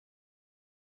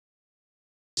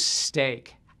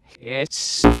mistake.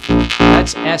 That's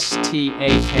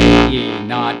S-T-A-K-E,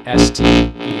 not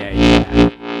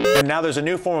S-T-E-A-K. And now there's a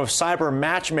new form of cyber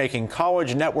matchmaking,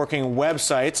 college networking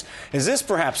websites. Is this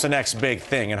perhaps the next big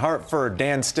thing? In Hartford,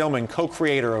 Dan Stillman,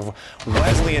 co-creator of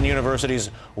Wesleyan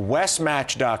University's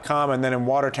WestMatch.com, and then in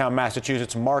Watertown,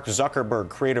 Massachusetts, Mark Zuckerberg,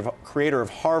 creator of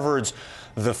Harvard's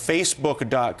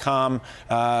TheFacebook.com.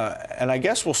 And I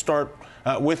guess we'll start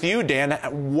with you, Dan.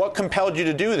 What compelled you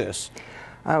to do this?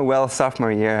 Well,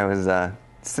 sophomore year, I was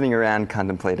sitting around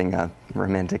contemplating a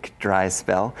romantic dry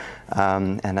spell,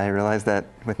 and I realized that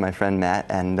with my friend Matt,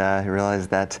 and I realized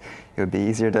that it would be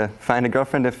easier to find a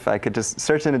girlfriend if I could just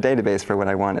search in a database for what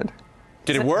I wanted.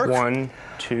 Did it work? 1,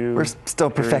 2, We're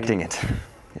still perfecting it.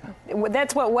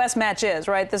 That's what WestMatch is,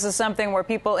 right? This is something where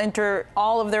people enter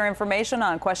all of their information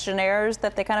on questionnaires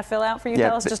that they kind of fill out for you. Yeah,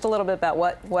 Tell us just a little bit about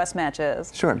what WestMatch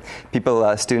is. Sure.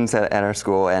 People, students at our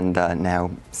school and now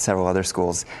several other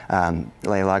schools,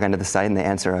 they log onto the site and they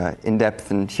answer an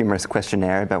in-depth and humorous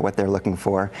questionnaire about what they're looking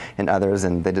for in others,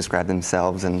 and they describe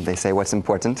themselves and they say what's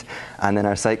important. And then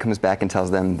our site comes back and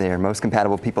tells them they're most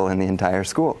compatible people in the entire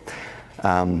school.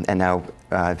 And now,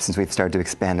 since we've started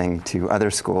expanding to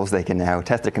other schools, they can now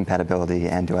test their compatibility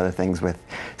and do other things with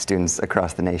students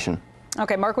across the nation.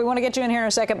 Okay, Mark, we want to get you in here in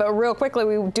a second, but real quickly,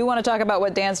 we do want to talk about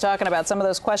what Dan's talking about, some of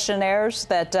those questionnaires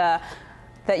that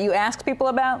you ask people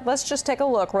about. Let's just take a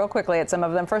look real quickly at some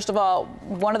of them. First of all,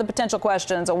 one of the potential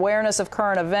questions, awareness of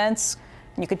current events.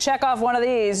 You could check off one of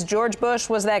these. George Bush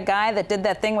was that guy that did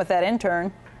that thing with that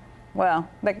intern. Well,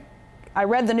 I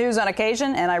read the news on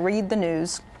occasion, and I read the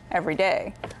news every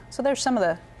day. So there's some of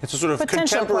the It's a sort of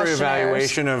contemporary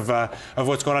evaluation of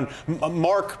what's going on.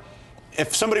 Mark,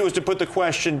 if somebody was to put the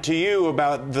question to you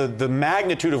about the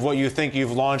magnitude of what you think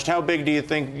you've launched, how big do you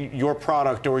think your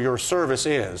product or your service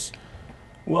is?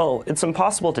 Well, it's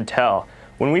impossible to tell.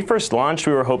 When we first launched,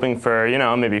 we were hoping for,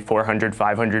 maybe 400,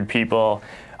 500 people.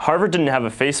 Harvard didn't have a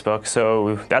Facebook,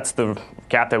 so that's the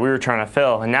gap that we were trying to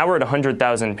fill. And now we're at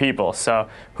 100,000 people, so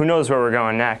who knows where we're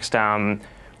going next.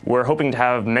 We're hoping to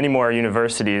have many more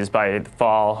universities by the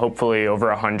fall, hopefully over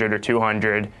 100 or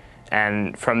 200.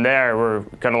 And from there, we're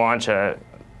going to launch a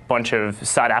bunch of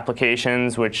side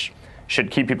applications, which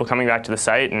should keep people coming back to the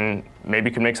site and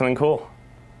maybe could make something cool.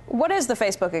 What is the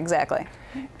Facebook exactly?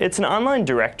 It's an online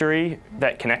directory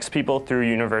that connects people through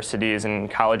universities and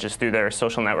colleges through their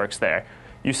social networks there.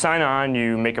 You sign on,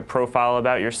 you make a profile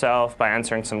about yourself by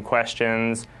answering some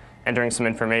questions, entering some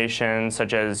information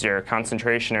such as your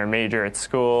concentration or major at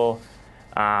school,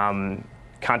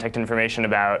 contact information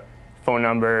about phone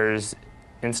numbers,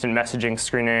 instant messaging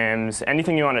screen names,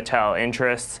 anything you want to tell,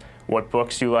 interests, what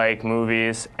books you like,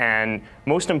 movies, and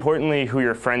most importantly, who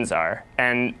your friends are.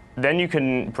 And then you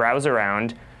can browse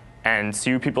around and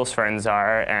see who people's friends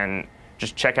are and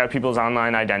just check out people's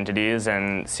online identities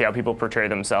and see how people portray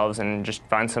themselves and just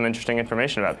find some interesting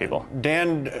information about people.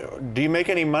 Dan, do you make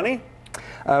any money?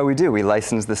 We do. We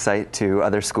license the site to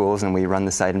other schools, and we run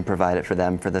the site and provide it for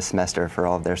them for the semester for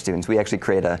all of their students. We actually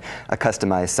create a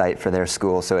customized site for their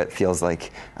school, so it feels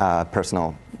like a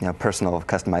personal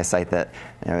customized site that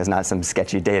is not some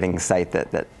sketchy dating site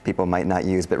that people might not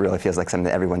use, but really feels like something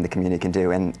that everyone in the community can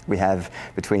do. And we have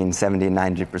between 70 and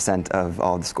 90% of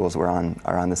all the schools we're on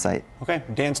are on the site. Okay,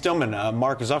 Dan Stillman,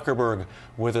 Mark Zuckerberg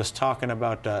with us talking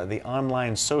about the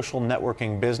online social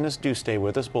networking business. Do stay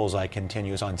with us. Bullseye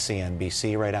continues on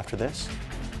CNBC right after this.